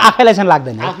 तपाईलाई म आफैलाई चाहिँ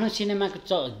लाग्दैन। आफ्नो सिनेमाको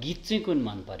गीत चाहिँ कुन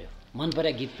मन पर्यो? मन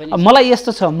परेको गीत पनि मलाई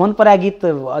यस्तो छ, मन परेको गीत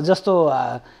जस्तो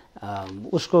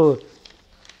उसको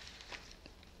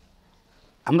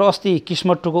हाम्रो अस्ति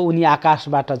किस्मत 2 को उनी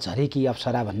आकाशबाट झरेकी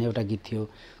अप्सरा भन्ने एउटा गीत थियो,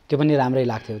 त्यो पनि राम्रै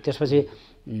लाग्थ्यो। त्यसपछि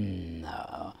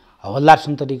हवलदार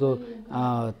सुन्तलीको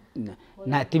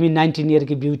तिमी 19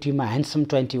 इयरकी ब्युटीमा ह्यान्डसम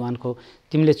 21 को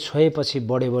तिमीले छोएपछि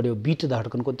बढ्यो बढ्यो बिट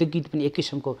धड्कनको त्यो गीत पनि एक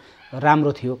किसिमको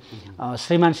राम्रो थियो।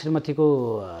 श्रीमान श्रीमतीको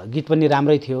गीत पनि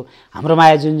राम्रै थियो। हाम्रो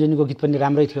माया जुनजुनको गीत पनि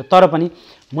राम्रै थियो। तर पनि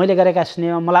मैले गरेका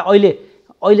सिनेमा मलाई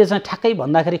अहिले चाहिँ ठ्याक्कै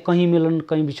भन्दाखेरि कहीँ मिलन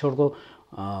कहीँ बिछोडको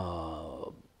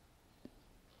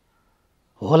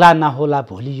होला नहोला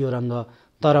भोलि यो रङ्ग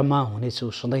तर म हुनेछु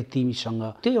सधैँ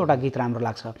तिमीसँग, त्यो एउटा गीत राम्रो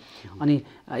लाग्छ। अनि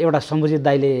एउटा सम्बुजित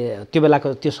दाइले त्यो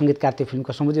बेलाको त्यो सङ्गीतकार त्यो फिल्मको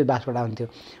सम्बुजित बासबाट हुन्थ्यो,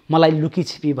 मलाई लुकी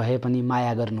छिपी भए पनि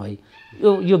माया गर्नु है,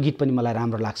 यो गीत पनि मलाई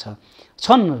राम्रो लाग्छ।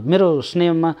 छन् मेरो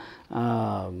सिनेमामा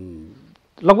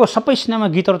लगभग सबै सिनेमा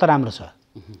गीतहरू त राम्रो छ।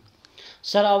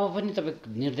 सर अब पनि तपाईँ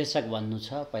निर्देशक बन्नु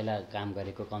छ, पहिला काम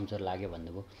गरेको कमजोर लाग्यो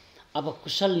भन्नुभयो, अब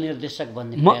कुशल निर्देशक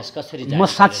बन्ने प्रयास कसरी जारी? म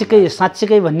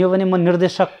साँच्चीकै भन्यो भने म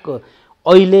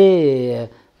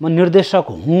निर्देशक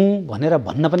हुँ भनेर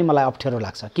भन्न पनि मलाई अप्ठ्यारो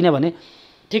लाग्छ। किनभने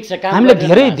ठिक छ हामीले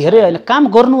धेरै होइन,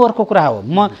 काम गर्नु अर्को कुरा हो।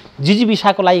 म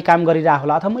जिजीविसाको लागि काम गरिरहेको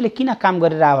होला अथवा मैले किन काम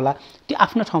गरिरहेको होला त्यो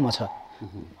आफ्नो ठाउँमा छ।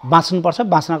 बाँच्नुपर्छ,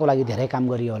 बाँच्नको लागि धेरै काम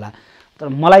गरियो होला। तर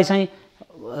मलाई चाहिँ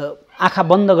आँखा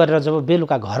बन्द गरेर जब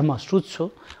बेलुका घरमा सुत्छु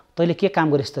तैँले के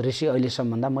काम गरिस् त ऋषि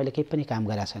अहिलेसम्म भन्दा मैले केही पनि काम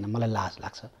गरेको छैन, मलाई लाज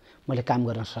लाग्छ, मैले काम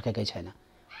गर्न सकेकै छैन।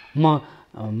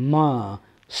 म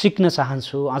सिक्न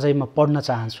चाहन्छु, अझै म पढ्न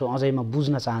चाहन्छु, अझै म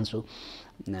बुझ्न चाहन्छु।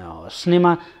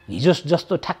 सिनेमा हिजो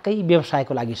जस्तो ठ्याक्कै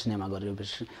व्यवसायको लागि सिनेमा गरियो,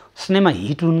 सिनेमा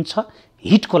हिट हुन्छ,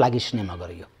 हिटको लागि सिनेमा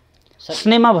गरियो।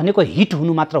 सिनेमा भनेको हिट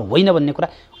हुनु मात्र होइन भन्ने कुरा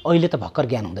अहिले त भर्खर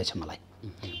ज्ञान हुँदैछ मलाई।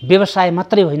 व्यवसाय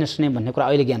मात्रै होइन सिनेमा भन्ने कुरा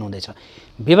अहिले ज्ञान हुँदैछ।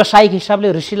 व्यावसायिक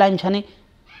हिसाबले ऋषि लामिछाने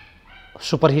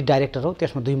सुपरहिट डाइरेक्टर हो,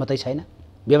 त्यसमा दुई मात्रै छैन।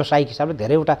 व्यावसायिक हिसाबले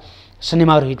धेरैवटा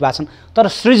सिनेमाहरू हिट भएको छन्, तर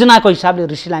सृजनाको हिसाबले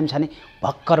ऋषि लामिछाने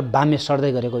भर्खर बामे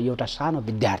सर्दै गरेको एउटा सानो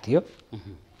विद्यार्थी हो।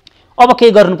 अब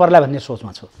केही गर्नु पर्ला भन्ने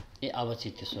सोचमा छु। अब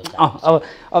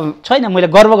छैन, मैले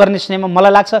गर्व गर्ने सिनेमा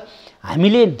मलाई लाग्छ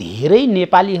हामीले धेरै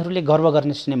नेपालीहरूले गर्व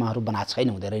गर्ने सिनेमाहरू बनाएको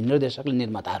छैनौँ, धेरै निर्देशकले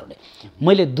निर्माताहरूले।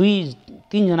 मैले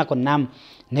 2-3 जनाको नाम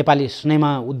नेपाली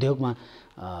सिनेमा उद्योगमा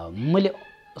मैले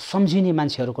सम्झिने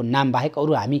मान्छेहरूको नाम बाहेक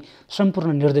अरू हामी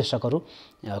सम्पूर्ण निर्देशकहरू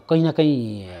कहीँ न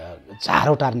कहीँ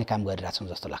झारो टार्ने काम गरिरहेछौँ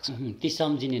जस्तो लाग्छ।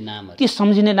 ती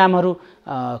सम्झिने नामहरू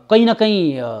कहीँ न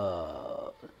कहीँ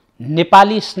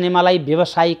नेपाली सिनेमालाई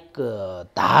व्यावसायिक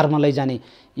धारमा लैजाने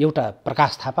एउटा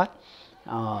प्रकाश थापा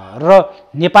र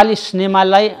नेपाली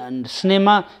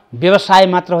सिनेमा व्यवसाय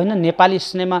मात्र होइन, नेपाली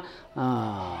सिनेमा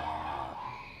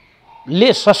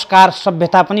ले संस्कार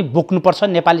सभ्यता पनि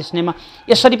बोक्नुपर्छ, नेपाली सिनेमा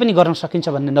यसरी पनि गर्न सकिन्छ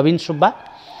भन्ने नवीन सुब्बा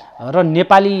र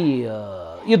नेपाली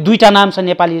यो दुईटा नाम छ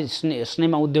नेपाली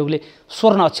सिनेमा उद्योगले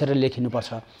स्वर्ण अक्षरले लेखिनुपर्छ।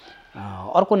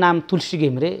 अर्को नाम तुलसी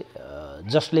घिमिरे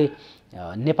जसले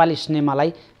नेपाली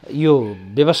सिनेमालाई यो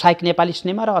व्यावसायिक नेपाली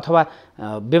सिनेमा र अथवा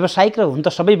व्यावसायिक र हुन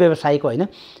त सबै व्यावसायिक होइन,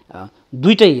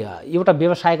 दुईटै एउटा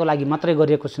व्यवसायको लागि मात्रै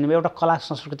गरिएको सिनेमा, एउटा कला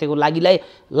संस्कृतिको लागि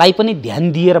पनि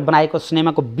ध्यान दिएर बनाएको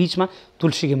सिनेमाको बिचमा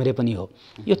तुलसी घिमिरे पनि हो।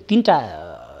 यो तीनटा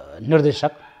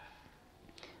निर्देशक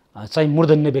चाहिँ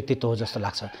मूर्धन्य व्यक्तित्व हो जस्तो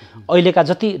लाग्छ। अहिलेका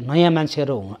जति नयाँ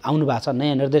मान्छेहरू आउनु भएको छ,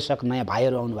 नयाँ निर्देशक, नयाँ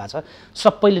भाइहरू आउनु भएको छ,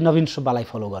 सबैले नवीन सुब्बालाई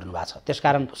फलो गर्नुभएको छ।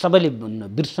 त्यसकारण सबैले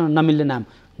बिर्सन नमिल्ने नाम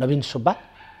नवीन सुब्बा,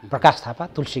 प्रकाश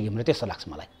थापा, तुलसी घिमिरे, त्यस्तो लाग्छ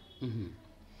मलाई।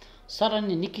 सर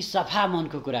अनि निकै सफा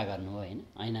मनको कुरा गर्नु होइन,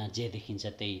 होइन जे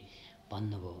देखिन्छ त्यही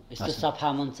भन्नुभयो। यस्तो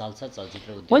सफा मन चल्छ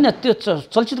चलचित्र उद्योग? होइन, त्यो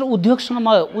चलचित्र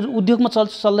उद्योगमा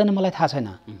चल्छ चल्दैन मलाई थाहा छैन।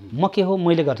 म के हो,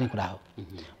 मैले गर्ने कुरा हो।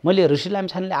 मैले ऋषि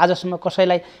लामिछानेले आजसम्म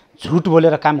कसैलाई झुट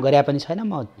बोलेर काम गरे पनि छैन,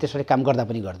 म त्यसरी काम गर्दा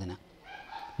पनि गर्दिनँ।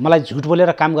 मलाई झुट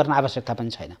बोलेर काम गर्न आवश्यकता पनि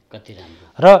छैन। कति राम्रो।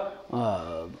 र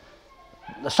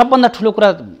सबभन्दा ठुलो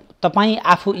कुरा, तपाईँ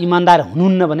आफू इमान्दार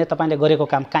हुनुहुन्न भने तपाईँले गरेको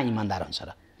काम कहाँ इमान्दार हुन्छ र?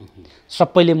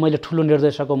 सबैले मैले ठुलो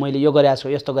निर्देशक हो, मैले यो गरेको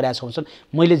छु, यस्तो गरेको छु भन्छन्।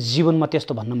 मैले जीवनमा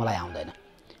त्यस्तो भन्न मलाई आउँदैन।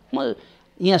 म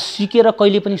यहाँ सिकेर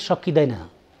कहिले पनि सकिँदैन।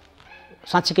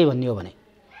 साँच्चीकै भन्ने हो भने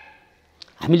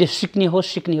हामीले सिक्ने हो।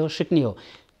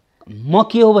 म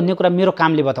के हो भन्ने कुरा मेरो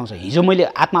कामले बताउँछ। हिजो मैले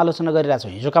आत्मआलोचना गरिरहेको छु,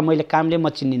 हिजोका मैले कामले म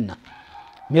चिनिन्न।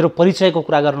 मेरो परिचयको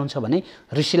कुरा गर्नुहुन्छ भने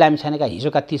ऋषि लामिछानेका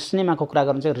हिजोका ती सिनेमाको कुरा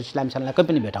गर्नुहुन्छ, ऋषि लामिछानेलाई कहिले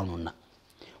पनि भेटाउनुहुन्न।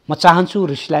 म चाहन्छु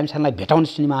ऋषि लामिछानेलाई भेटाउने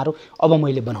सिनेमाहरू अब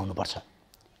मैले बनाउनुपर्छ।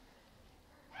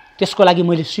 त्यसको लागि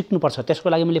मैले सिक्नुपर्छ, त्यसको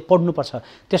लागि मैले पढ्नुपर्छ,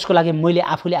 त्यसको लागि मैले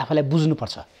आफूले आफूलाई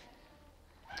बुझ्नुपर्छ।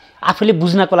 आफूले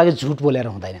बुझ्नको लागि झुट बोलेर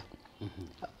हुँदैन,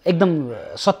 एकदम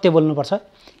सत्य बोल्नुपर्छ।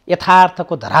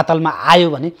 यथार्थको धरातलमा आयो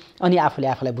भने अनि आफूले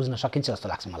आफूलाई बुझ्न सकिन्छ जस्तो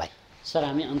लाग्छ मलाई। सर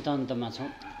हामी अन्तमा छौँ,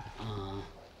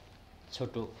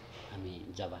 छोटो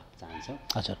हामी जवाफ चाहन्छौँ।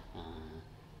 हजुर,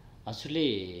 हजुरले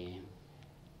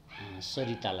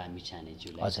सरिता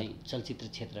लामिछानेज्यूलाई चाहिँ चलचित्र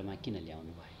क्षेत्रमा किन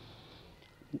ल्याउनु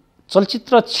भयो?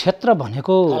 चलचित्र क्षेत्र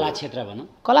भनेको कला क्षेत्र भनौँ,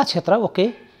 कला क्षेत्र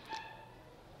ओके।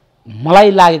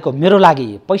 मलाई लागेको, मेरो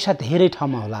लागि पैसा धेरै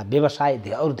ठाउँमा होला, व्यवसाय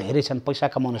अरू धेरै छन्, पैसा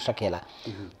कमाउन सकिएला।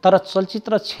 तर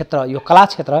चलचित्र क्षेत्र, यो कला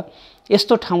क्षेत्र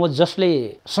यस्तो ठाउँ हो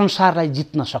जसले संसारलाई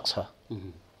जित्न सक्छ।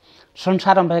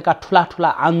 संसारमा भएका ठुला ठुला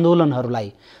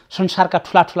आन्दोलनहरूलाई, संसारका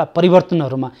ठुला ठुला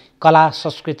परिवर्तनहरूमा कला,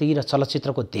 संस्कृति र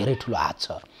चलचित्रको धेरै ठुलो हात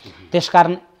छ।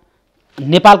 त्यसकारण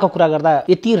नेपालको कुरा गर्दा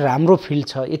यति राम्रो फिल्ड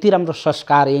छ, यति राम्रो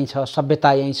संस्कार यहीँ छ,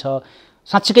 सभ्यता यहीँ छ।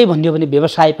 साँच्चीकै भन्यो भने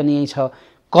व्यवसाय पनि यहीँ छ,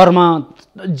 कर्म,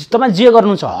 तपाईँ जे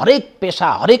गर्नुहुन्छ हरेक पेसा,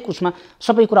 हरेक उसमा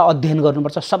सबै कुरा अध्ययन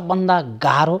गर्नुपर्छ। सबभन्दा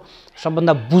गाह्रो,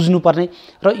 सबभन्दा बुझ्नुपर्ने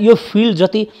र यो फिल्ड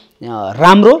जति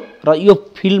राम्रो र यो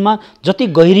फिल्डमा जति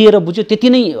गहिरिएर बुझ्यो त्यति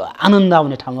नै आनन्द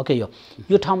आउने ठाउँ हो के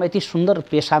यो ठाउँमा यति सुन्दर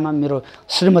पेसामा मेरो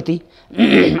श्रीमती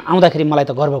आउँदाखेरि मलाई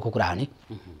त गर्वको कुरा हो नि।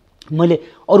 मैले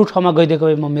अरू ठाउँमा गइदिएको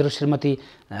भए म मेरो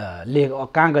श्रीमतीले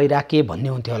कहाँ गइरह के भन्ने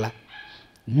हुन्थ्यो होला,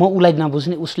 म उसलाई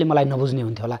नबुझ्ने, उसले मलाई नबुझ्ने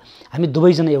हुन्थ्यो होला। हामी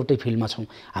दुवैजना एउटै फिल्डमा छौँ,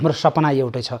 हाम्रो सपना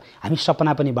एउटै छ, हामी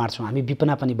सपना पनि बाँड्छौँ, हामी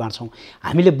विपना पनि बाँड्छौँ,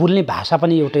 हामीले बोल्ने भाषा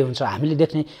पनि एउटै हुन्छ, हामीले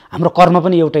देख्ने हाम्रो कर्म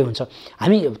पनि एउटै हुन्छ।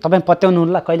 हामी तपाईँ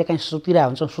पत्याउनुहुन्न, कहिलेकाहीँ सुतिरहेको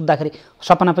हुन्छौँ, सुत्दाखेरि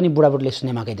सपना पनि बुढाबुढीले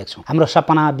सिनेमाकै देख्छौँ। हाम्रो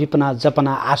सपना, विपना,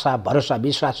 जपना, आशा, भरोसा,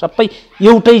 विश्वास सबै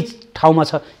एउटै ठाउँमा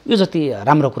छ। यो जति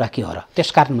राम्रो कुरा के हो र?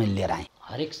 त्यसकारण मैले लिएर आएँ।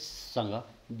 हरेकसँग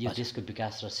यो देशको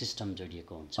विकास र सिस्टम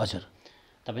जोडिएको हुन्छ। हजुर,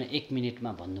 तपाईँ 1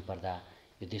 मिनटमा भन्नुपर्दा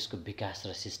यो देशको विकास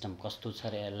र सिस्टम कस्तो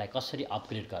छ र यसलाई कसरी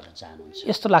अपग्रेड गर्न चाहनुहुन्छ?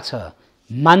 यस्तो लाग्छ,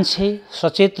 मान्छे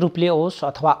सचेत रूपले होस्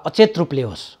अथवा अचेत रूपले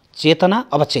होस्, चेतना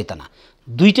अवचेतना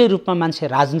दुईटै रूपमा मान्छे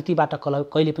राजनीतिबाट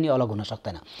कहिले पनि अलग हुन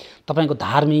सक्दैन। तपाईँको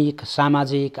धार्मिक,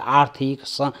 सामाजिक, आर्थिक,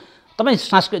 तपाईँ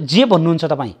सांस्कृतिक जे भन्नुहुन्छ,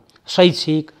 तपाईँ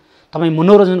शैक्षिक, तपाईँ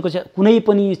मनोरञ्जनको कुनै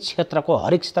पनि क्षेत्रको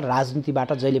हरेक क्षेत्र राजनीतिबाट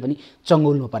जहिले पनि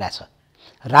चङ्गुलमा परेको छ।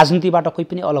 राजनीतिबाट कोही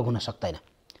पनि अलग हुन सक्दैन।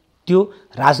 त्यो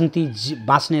राजनीति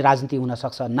बाँच्ने राजनीति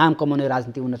हुनसक्छ, नाम कमाउने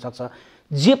राजनीति हुनसक्छ,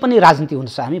 जे पनि राजनीति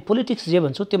हुनसक्छ। हामी पोलिटिक्स जे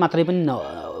भन्छौँ त्यो मात्रै पनि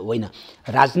होइन,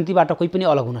 राजनीतिबाट कोही पनि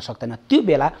अलग हुन सक्दैन। त्यो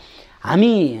बेला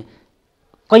हामी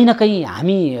कहीँ न कहीँ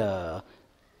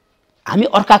हामी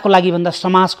अर्काको लागि भन्दा,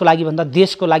 समाजको लागि भन्दा,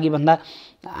 देशको लागि भन्दा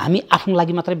हामी आफ्नो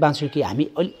लागि मात्रै बाँच्छौँ कि हामी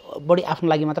बढी आफ्नो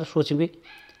लागि मात्र सोच्यौँ कि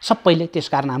सबैले?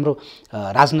 त्यसकारण हाम्रो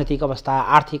राजनैतिक अवस्था,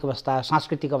 आर्थिक अवस्था,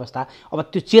 सांस्कृतिक अवस्था अब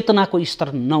त्यो चेतनाको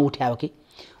स्तर नउठ्यायो कि।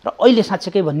 र अहिले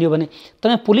साँच्चै भन्ने हो भने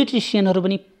तपाईँ पोलिटिसियनहरू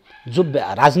पनि जो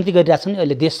राजनीति गरिरहेछन्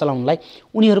अहिले देश चलाउनलाई,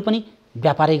 उनीहरू पनि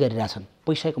व्यापारै गरिरहेछन्,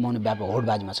 पैसा कमाउने व्यापार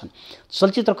होडबाजमा छन्।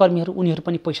 चलचित्रकर्मीहरू उनीहरू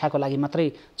पनि पैसाको लागि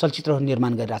मात्रै चलचित्रहरू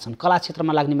निर्माण गरिरहेछन्। कला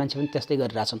क्षेत्रमा लाग्ने मान्छे पनि त्यस्तै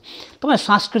गरिरहेछन्। तपाईँ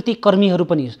सांस्कृतिक कर्मीहरू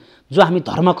पनि, जो हामी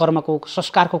धर्म कर्मको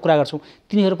संस्कारको कुरा गर्छौँ,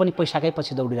 तिनीहरू पनि पैसाकै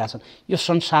पछि दौडिरहेछन्। यो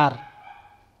संसार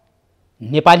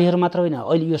नेपालीहरू मात्र होइन,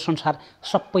 अहिले यो संसार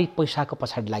सबै पैसाको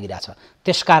पछाडि लागिरहेछ।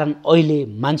 त्यसकारण अहिले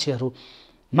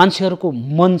मान्छेहरूको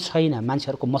मन छैन,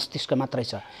 मान्छेहरूको मस्तिष्क मात्रै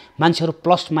छ, मान्छेहरू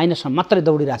प्लस माइनसमा मात्रै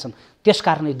दौडिरहेछन्।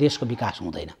 त्यसकारण यो देशको विकास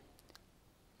हुँदैन।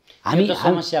 हामी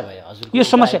समस्या भयो हजुर, यो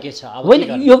समस्या होइन,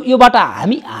 योबाट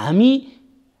हामी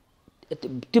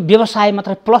त्यो व्यवसाय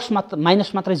मात्रै प्लस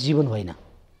माइनस मात्रै जीवन होइन।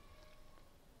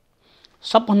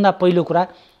 सबभन्दा पहिलो कुरा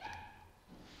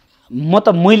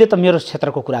मैले त मेरो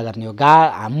क्षेत्रको कुरा गर्ने हो।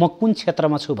 म कुन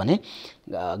क्षेत्रमा छु भने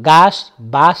घाँस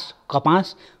बाँस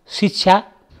कपास शिक्षा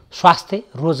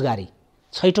स्वास्थ्य रोजगारी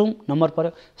 6औं नम्बर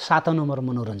पर्यो, 7औं नम्बर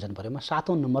मनोरञ्जन पर्यो। म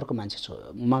 7औं नम्बरको मान्छे छु।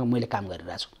 मैले काम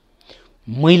गरिरहेको छु।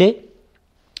 मैले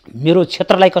मेरो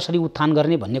क्षेत्रलाई कसरी उत्थान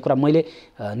गर्ने भन्ने कुरा मैले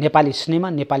नेपाली सिनेमा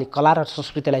नेपाली कला र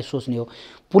संस्कृतिलाई सोच्ने हो।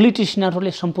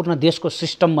 पोलिटिसियनहरूले सम्पूर्ण देशको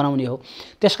सिस्टम बनाउने हो।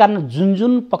 त्यसकारण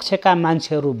जुन पक्षका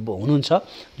मान्छेहरू हुनुहुन्छ,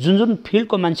 जुन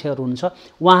फिल्डको मान्छेहरू हुनुहुन्छ,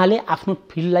 उहाँले आफ्नो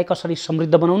फिल्डलाई कसरी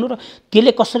समृद्ध बनाउनु र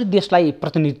त्यसले कसरी देशलाई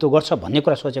प्रतिनिधित्व गर्छ भन्ने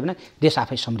कुरा सोच्यो भने देश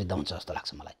आफै समृद्ध हुन्छ जस्तो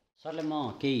लाग्छ मलाई। सरले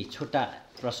म केही छोटा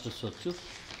प्रश्न सोध्छु,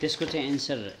 त्यसको चाहिँ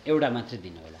एन्सर एउटा मात्रै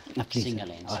दिनु होला, सिंगल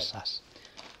एन्सर।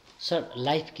 सर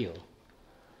लाइफ के हो,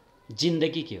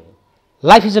 जिन्दगी के हो?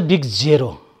 Life is a big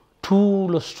zero,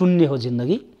 ठुलो शून्य हो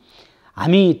जिन्दगी।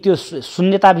 हामी त्यो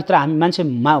शून्यताभित्र हामी मान्छे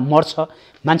मर्छ,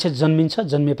 मान्छे जन्मिन्छ,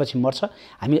 जन्मिएपछि मर्छ।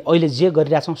 हामी अहिले जे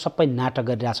गरिरहेछौँ सबै नाटक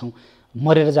गरिरहेछौँ।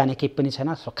 मरेर जाने केही पनि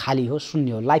छैन, खाली हो,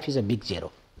 शून्य हो। Life is a big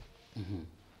zero.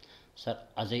 Sir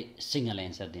अझै सिंगल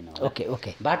एन्सर दिनु होला।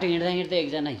 ओके। बाटो हिँड्दा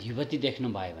एकजना युवती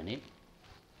देख्नुभयो भने,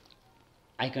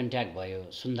 आई कन्ट्याक्ट भयो,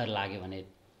 सुन्दर लाग्यो भने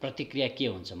प्रतिक्रिया के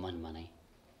हुन्छ मनमा नै?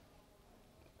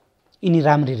 यिनी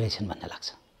राम्री रहेछन् भन्ने लाग्छ।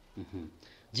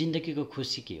 जिन्दगीको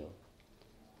खुसी के हो?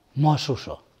 महसुस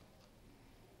हो।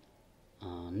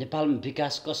 नेपालमा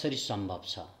विकास कसरी सम्भव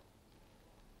छ?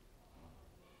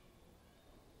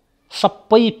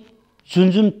 सबै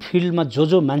जुन फिल्डमा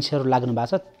जो मान्छेहरू लाग्नु भएको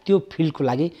छ त्यो फिल्डको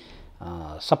लागि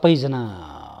सबैजना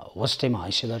होस्टेमा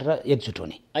हैसियत गरेर एकजुट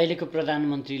हुने। अहिलेको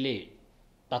प्रधानमन्त्रीले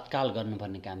तत्काल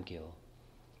गर्नुपर्ने काम के हो?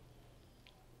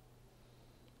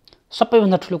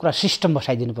 सबैभन्दा ठुलो कुरा सिस्टम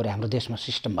बसाइदिनु पर्यो। हाम्रो देशमा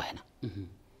सिस्टम भएन।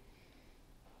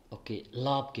 ओके,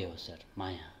 लभ के हो सर?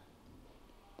 माया,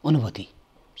 अनुभूति।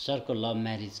 सरको लभ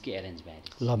म्यारिज कि एरेन्ज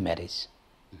म्यारिज? Love marriage.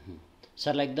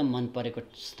 सरलाई एकदम मन परेको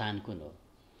स्थान कुन हो?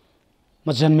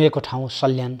 म जन्मिएको ठाउँ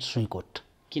सल्यान सुइकोट।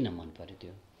 किन मन पर्यो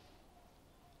त्यो?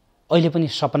 अहिले पनि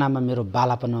सपनामा मेरो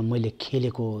बालापनमा मैले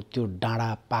खेलेको त्यो डाँडा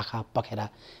पाखा पखेरा,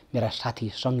 मेरा साथी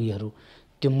सङ्गीहरू,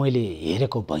 त्यो मैले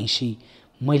हेरेको भैँसी,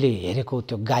 मैले हेरेको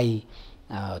त्यो गाई,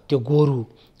 त्यो गोरु,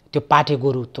 त्यो पाटे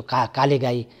गोरु, त्यो काले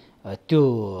गाई,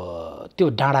 त्यो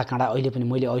डाँडा काँडा अहिले पनि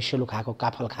मैले ऐसेलु खाएको,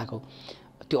 काफल खाएको,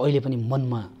 त्यो अहिले पनि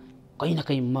मनमा कहीँ न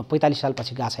कहीँ, म 45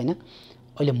 सालपछि गएको छैन,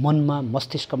 अहिले मनमा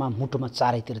मस्तिष्कमा मुटुमा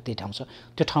चारैतिर त्यही ठाउँ छ।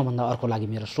 त्यो ठाउँभन्दा अर्को लागि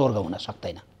मेरो स्वर्ग हुन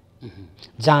सक्दैन,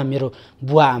 जहाँ मेरो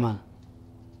बुवा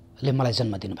आमाले मलाई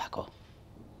जन्म दिनुभएको।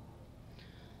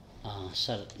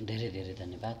 सर धेरै धेरै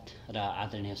धन्यवाद। र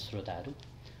आदरणीय श्रोताहरू,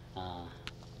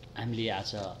 हामीले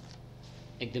आज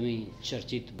एकदमै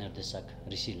चर्चित निर्देशक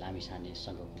ऋषि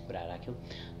लामिछानेसँगको कुरा राख्यौँ।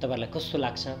 तपाईँहरूलाई कस्तो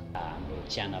लाग्छ हाम्रो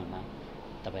च्यानलमा?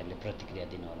 तपाईँहरूले प्रतिक्रिया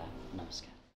दिनुहोला। नमस्कार।